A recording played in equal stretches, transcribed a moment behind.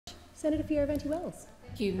Senator Fierravanti-Wells.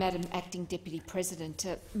 Thank you, Madam Acting Deputy President.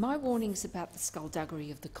 My warnings about the skullduggery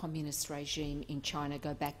of the communist regime in China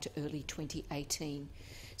go back to early 2018.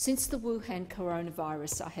 Since the Wuhan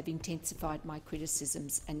coronavirus, I have intensified my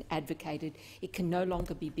criticisms and advocated it can no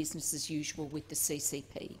longer be business as usual with the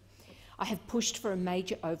CCP. I have pushed for a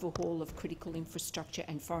major overhaul of critical infrastructure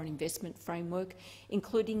and foreign investment framework,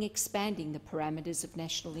 including expanding the parameters of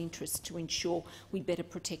national interest to ensure we better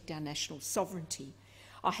protect our national sovereignty.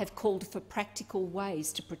 I have called for practical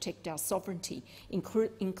ways to protect our sovereignty,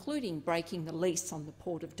 including breaking the lease on the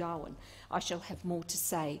Port of Darwin. I shall have more to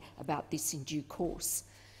say about this in due course.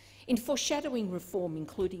 In foreshadowing reform,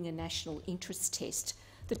 including a national interest test,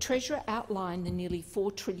 the Treasurer outlined the nearly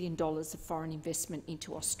 $4 trillion of foreign investment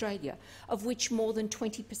into Australia, of which more than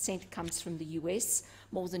 20% comes from the US,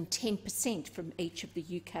 more than 10% from each of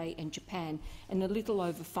the UK and Japan, and a little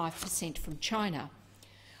over 5% from China.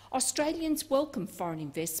 Australians welcome foreign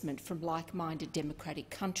investment from like-minded democratic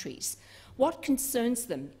countries. What concerns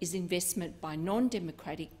them is investment by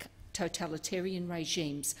non-democratic totalitarian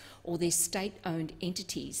regimes or their state-owned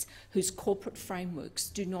entities whose corporate frameworks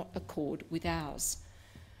do not accord with ours.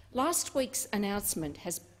 Last week's announcement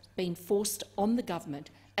has been forced on the government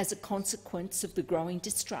as a consequence of the growing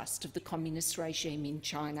distrust of the communist regime in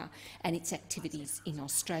China and its activities in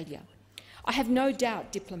Australia. I have no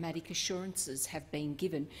doubt diplomatic assurances have been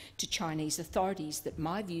given to Chinese authorities that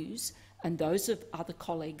my views and those of other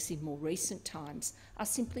colleagues in more recent times are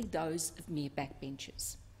simply those of mere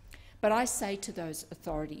backbenchers. But I say to those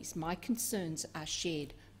authorities, my concerns are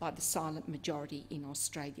shared by the silent majority in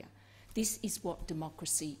Australia. This is what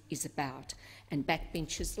democracy is about, and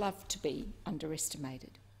backbenchers love to be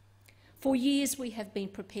underestimated. For years we have been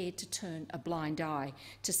prepared to turn a blind eye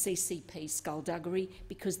to CCP skullduggery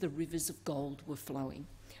because the rivers of gold were flowing.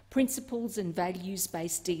 Principles and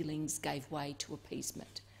values-based dealings gave way to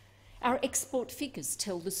appeasement. Our export figures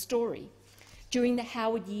tell the story. During the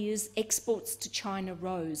Howard years, exports to China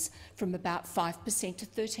rose from about 5% to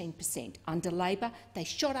 13%. Under Labor, they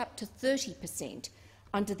shot up to 30%.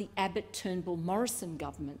 Under the Abbott-Turnbull-Morrison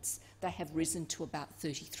governments, they have risen to about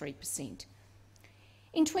 33%.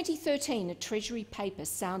 In 2013, a Treasury paper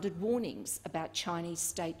sounded warnings about Chinese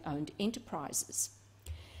state-owned enterprises.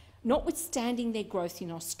 Notwithstanding their growth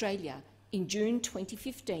in Australia, in June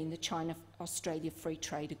 2015 the China-Australia Free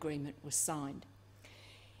Trade Agreement was signed.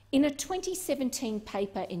 In a 2017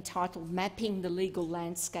 paper entitled Mapping the Legal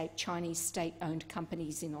Landscape Chinese State-Owned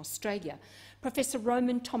Companies in Australia, Professor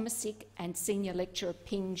Roman Tomasic and Senior Lecturer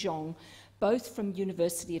Ping Zhong, both from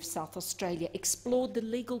University of South Australia, explored the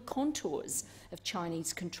legal contours of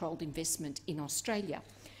Chinese-controlled investment in Australia.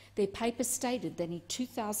 Their paper stated that in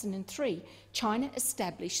 2003, China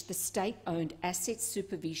established the State-Owned Asset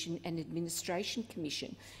Supervision and Administration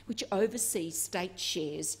Commission, which oversees state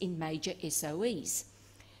shares in major SOEs.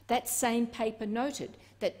 That same paper noted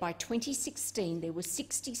that by 2016 there were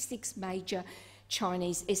 66 major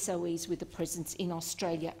Chinese SOEs with a presence in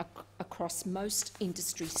Australia across most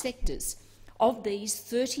industry sectors. Of these,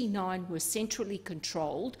 39 were centrally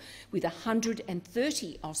controlled, with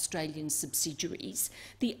 130 Australian subsidiaries.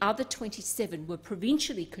 The other 27 were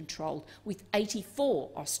provincially controlled, with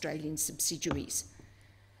 84 Australian subsidiaries.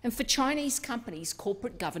 And for Chinese companies,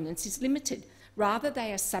 corporate governance is limited. Rather,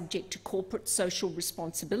 they are subject to corporate social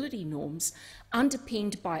responsibility norms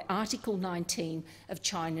underpinned by Article 19 of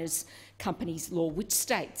China's Companies Law, which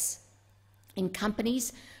states, in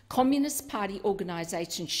companies, Communist Party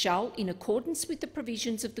organisations shall, in accordance with the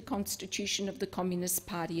provisions of the Constitution of the Communist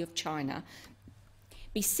Party of China,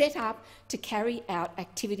 be set up to carry out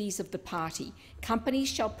activities of the party. Companies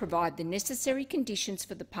shall provide the necessary conditions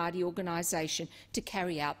for the party organisation to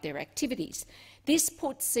carry out their activities. This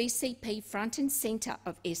puts CCP front and centre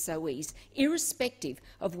of SOEs, irrespective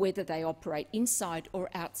of whether they operate inside or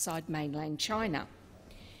outside mainland China.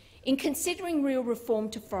 In considering real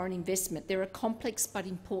reform to foreign investment, there are complex but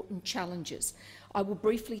important challenges. I will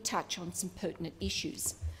briefly touch on some pertinent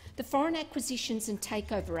issues. The Foreign Acquisitions and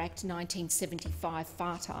Takeover Act 1975,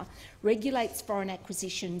 FATA, regulates foreign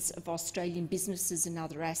acquisitions of Australian businesses and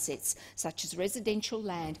other assets, such as residential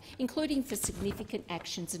land, including for significant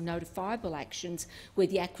actions and notifiable actions where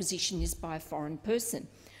the acquisition is by a foreign person.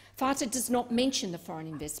 FATA does not mention the Foreign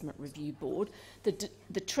Investment Review Board.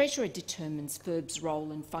 The Treasurer determines FIRB's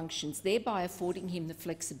role and functions, thereby affording him the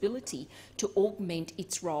flexibility to augment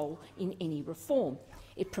its role in any reform.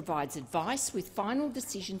 It provides advice with final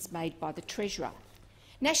decisions made by the Treasurer.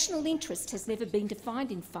 National interest has never been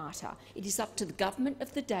defined in FATA. It is up to the government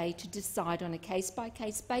of the day to decide on a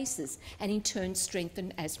case-by-case basis and in turn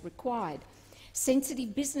strengthen as required.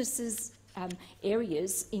 Sensitive businesses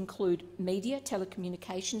areas include media,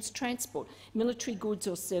 telecommunications, transport, military goods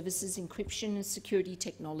or services, encryption and security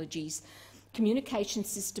technologies, communication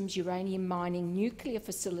systems, uranium mining, nuclear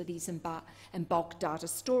facilities and bulk data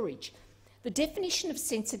storage. The definition of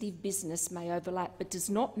sensitive business may overlap but does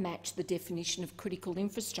not match the definition of critical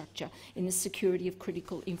infrastructure in the Security of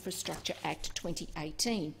Critical Infrastructure Act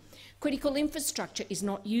 2018. Critical infrastructure is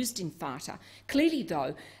not used in FATA. Clearly,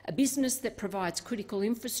 though, a business that provides critical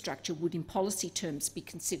infrastructure would in policy terms be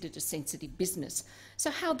considered a sensitive business. So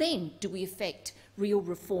how then do we effect real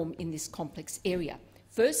reform in this complex area?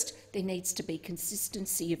 First, there needs to be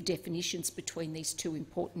consistency of definitions between these two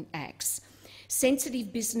important acts.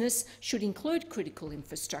 Sensitive business should include critical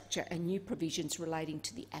infrastructure and new provisions relating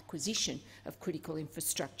to the acquisition of critical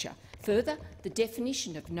infrastructure. Further, the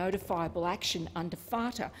definition of notifiable action under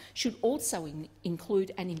FATA should also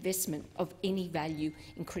include an investment of any value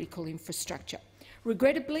in critical infrastructure.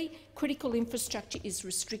 Regrettably, critical infrastructure is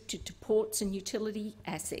restricted to ports and utility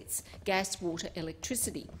assets, gas, water,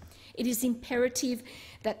 electricity. It is imperative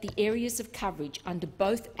that the areas of coverage under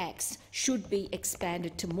both acts should be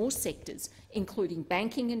expanded to more sectors, including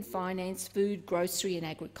banking and finance, food, grocery and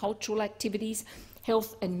agricultural activities,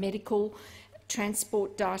 health and medical,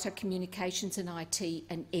 transport, data, communications and IT,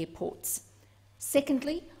 and airports.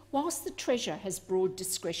 Secondly, whilst the Treasurer has broad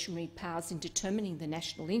discretionary powers in determining the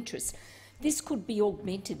national interest, this could be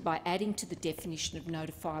augmented by adding to the definition of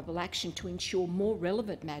notifiable action to ensure more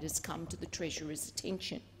relevant matters come to the Treasurer's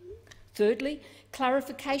attention. Thirdly,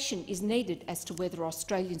 clarification is needed as to whether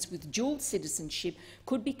Australians with dual citizenship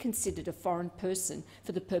could be considered a foreign person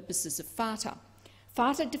for the purposes of FATA.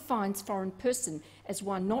 FATA defines foreign person as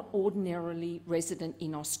one not ordinarily resident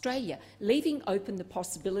in Australia, leaving open the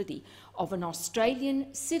possibility of an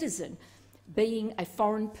Australian citizen being a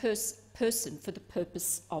foreign person for the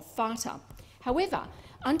purpose of FATA. However,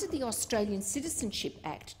 under the Australian Citizenship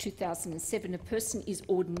Act 2007, a person is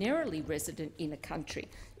ordinarily resident in a country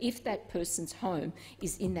if that person's home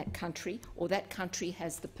is in that country or that country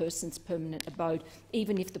has the person's permanent abode,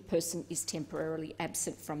 even if the person is temporarily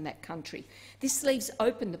absent from that country. This leaves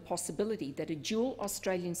open the possibility that a dual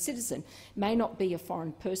Australian citizen may not be a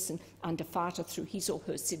foreign person under FATA through his or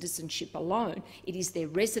her citizenship alone. It is their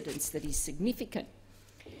residence that is significant.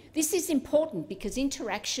 This is important because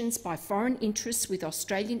interactions by foreign interests with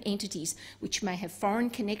Australian entities which may have foreign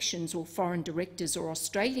connections or foreign directors or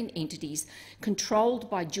Australian entities controlled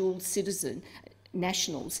by dual citizen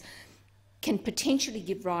nationals can potentially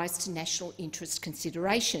give rise to national interest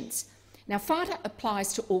considerations. Now, FATA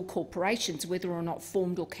applies to all corporations, whether or not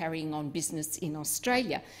formed or carrying on business in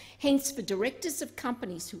Australia. Hence, for directors of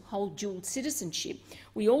companies who hold dual citizenship,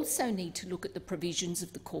 we also need to look at the provisions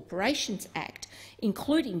of the Corporations Act,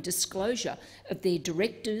 including disclosure of their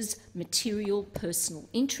directors' material personal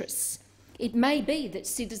interests. It may be that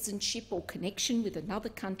citizenship or connection with another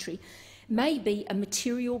country may be a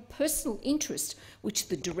material personal interest which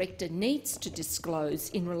the director needs to disclose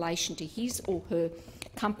in relation to his or her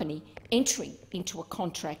company entering into a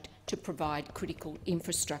contract to provide critical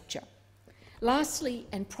infrastructure. Lastly,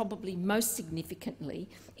 and probably most significantly,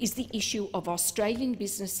 is the issue of Australian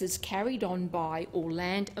businesses carried on by or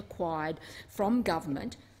land acquired from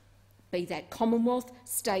government, be that Commonwealth,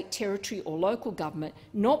 state, territory or local government,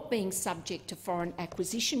 not being subject to foreign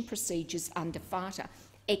acquisition procedures under FATA,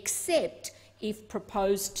 except if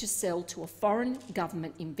proposed to sell to a foreign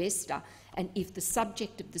government investor and if the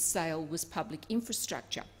subject of the sale was public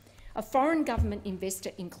infrastructure. A foreign government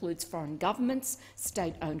investor includes foreign governments,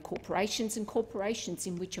 state-owned corporations and corporations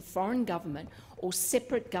in which a foreign government or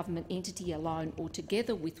separate government entity alone or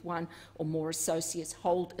together with one or more associates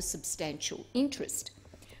hold a substantial interest.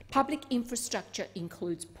 Public infrastructure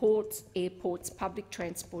includes ports, airports, public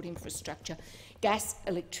transport infrastructure, gas,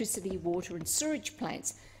 electricity, water and sewage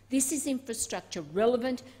plants. This is infrastructure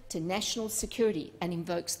relevant to national security and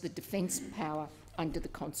invokes the defence power under the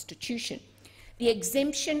Constitution. The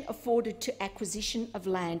exemption afforded to acquisition of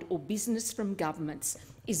land or business from governments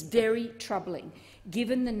is very troubling,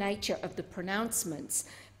 given the nature of the pronouncements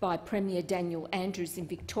by Premier Daniel Andrews in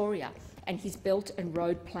Victoria and his Belt and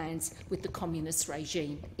Road plans with the communist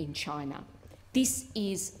regime in China. This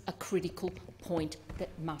is a critical point that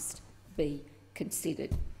must be considered.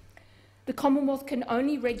 The Commonwealth can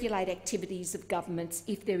only regulate activities of governments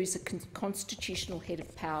if there is a constitutional head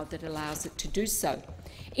of power that allows it to do so.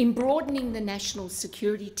 In broadening the national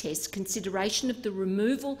security test, consideration of the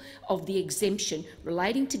removal of the exemption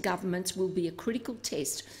relating to governments will be a critical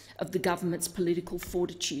test of the government's political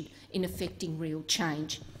fortitude in effecting real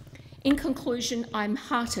change. In conclusion, I'm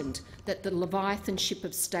heartened that the Leviathan ship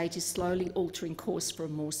of state is slowly altering course for a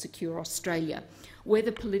more secure Australia.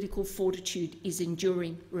 Whether political fortitude is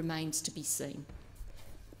enduring remains to be seen.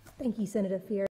 Thank you, Senator Fierravanti.